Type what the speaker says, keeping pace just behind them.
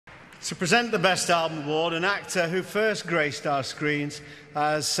To present the Best Album Award, an actor who first graced our screens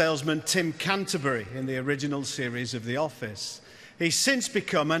as salesman Tim Canterbury in the original series of The Office. He's since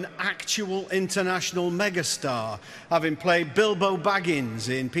become an actual international megastar, having played Bilbo Baggins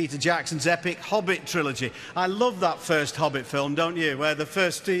in Peter Jackson's epic Hobbit trilogy. I love that first Hobbit film, don't you? Where the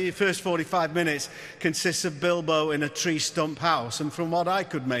first 45 minutes consists of Bilbo in a tree stump house, and from what I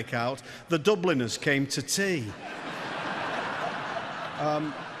could make out, the Dubliners came to tea.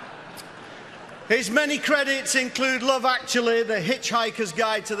 His many credits include Love Actually, The Hitchhiker's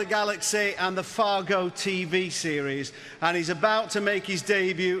Guide to the Galaxy and the Fargo TV series, and he's about to make his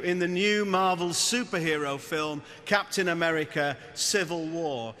debut in the new Marvel superhero film Captain America Civil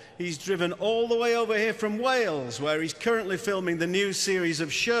War. He's driven all the way over here from Wales, where he's currently filming the new series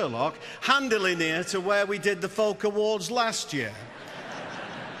of Sherlock, handily near to where we did the Folk Awards last year.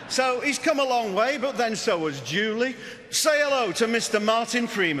 So he's come a long way, but then so has Julie. Say hello to Mr. Martin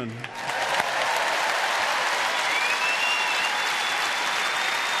Freeman.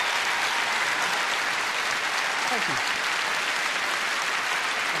 Thank you.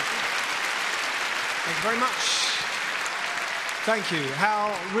 Thank you very much. Thank you.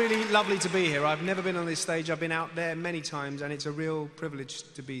 How really lovely to be here. I've never been on this stage. I've been out there many times, and it's a real privilege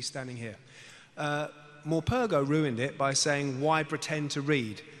to be standing here. Morpurgo ruined it by saying, "Why pretend to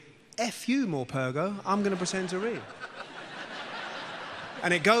read?" F you, Morpurgo. I'm going to pretend to read.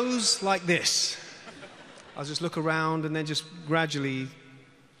 And it goes like this. I'll just look around and then just gradually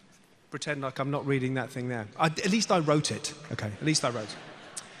pretend like I'm not reading that thing there. At least I wrote it. Okay, at least I wrote it.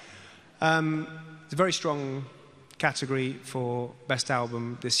 It's a very strong category for Best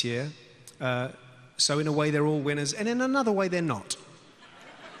Album this year. So in a way they're all winners, and in another way they're not.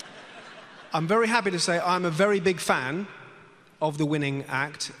 I'm very happy to say I'm a very big fan of the winning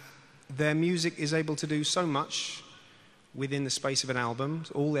act. Their music is able to do so much within the space of an album.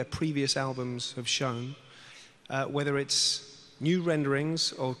 All their previous albums have shown, whether it's new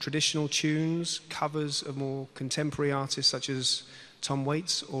renderings of traditional tunes, covers of more contemporary artists such as Tom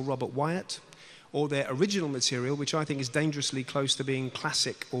Waits or Robert Wyatt, or their original material, which I think is dangerously close to being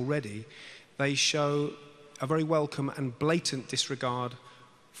classic already. They show a very welcome and blatant disregard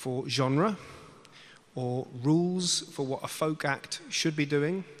for genre, or rules for what a folk act should be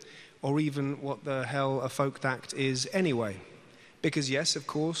doing, or even what the hell a folk act is anyway. Because yes, of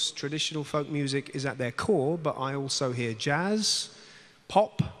course, traditional folk music is at their core, but I also hear jazz,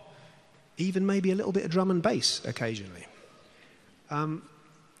 pop, even maybe a little bit of drum and bass occasionally. And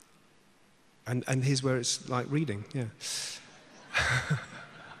here's where it's like reading, yeah.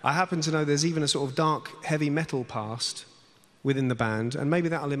 I happen to know there's even a sort of dark, heavy metal past within the band, and maybe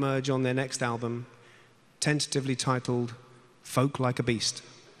that'll emerge on their next album, tentatively titled Folk Like a Beast.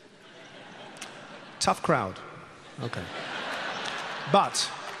 Tough crowd. Okay.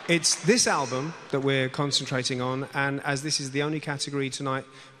 But it's this album that we're concentrating on, and as this is the only category tonight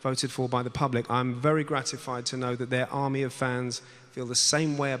voted for by the public, I'm very gratified to know that their army of fans feel the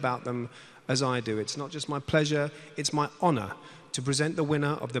same way about them as I do. It's not just my pleasure, it's my honor to present the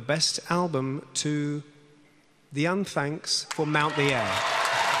winner of the Best Album to The Unthanks for Mount the Air.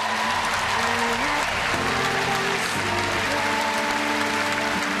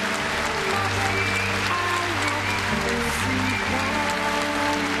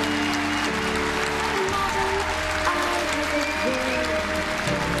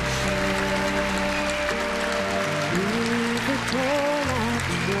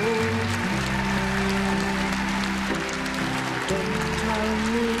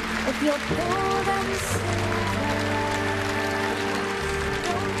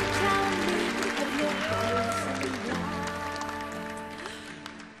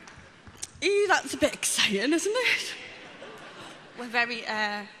 That's a bit exciting, isn't it? We're very,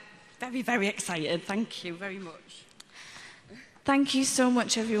 very excited. Thank you very much. Thank you so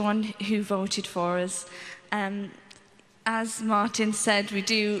much, everyone who voted for us. As Martin said, we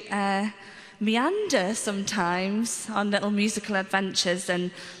do meander sometimes on little musical adventures,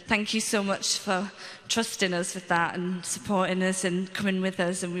 and thank you so much for trusting us with that and supporting us and coming with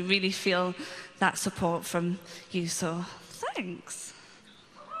us, and we really feel that support from you, so thanks.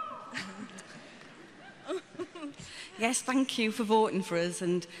 Yes, thank you for voting for us,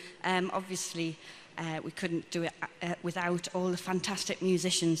 and obviously we couldn't do it without all the fantastic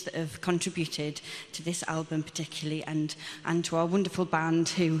musicians that have contributed to this album particularly, and to our wonderful band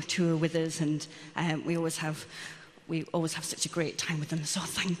who tour with us, and we always have such a great time with them, so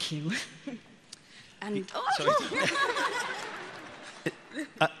thank you. And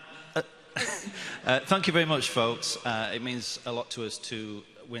thank you very much, folks. It means a lot to us to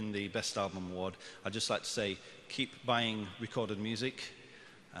win the Best Album Award. I'd just like to say, keep buying recorded music.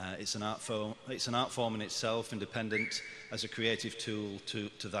 It's an art form in itself, independent as a creative tool to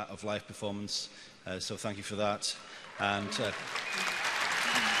that of live performance. So thank you for that. And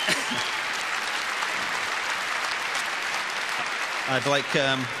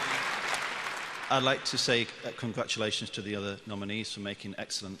I'd like to say congratulations to the other nominees for making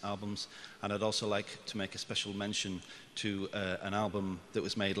excellent albums, and I'd also like to make a special mention to an album that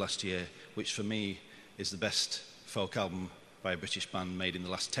was made last year, which for me is the best folk album by a British band made in the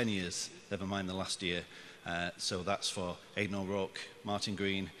last 10 years, never mind the last year. So that's for Aidan O'Rourke, Martin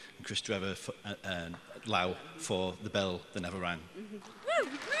Green and Chris Trevor Lau for The Bell That Never Rang.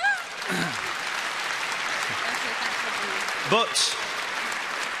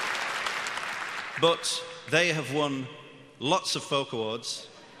 But they have won lots of folk awards,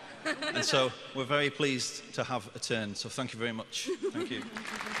 and so we're very pleased to have a turn. So thank you very much. Thank you.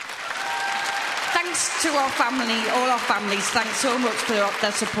 Thanks to our family, all our families. Thanks so much for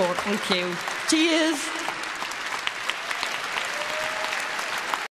their support. Thank you. Cheers.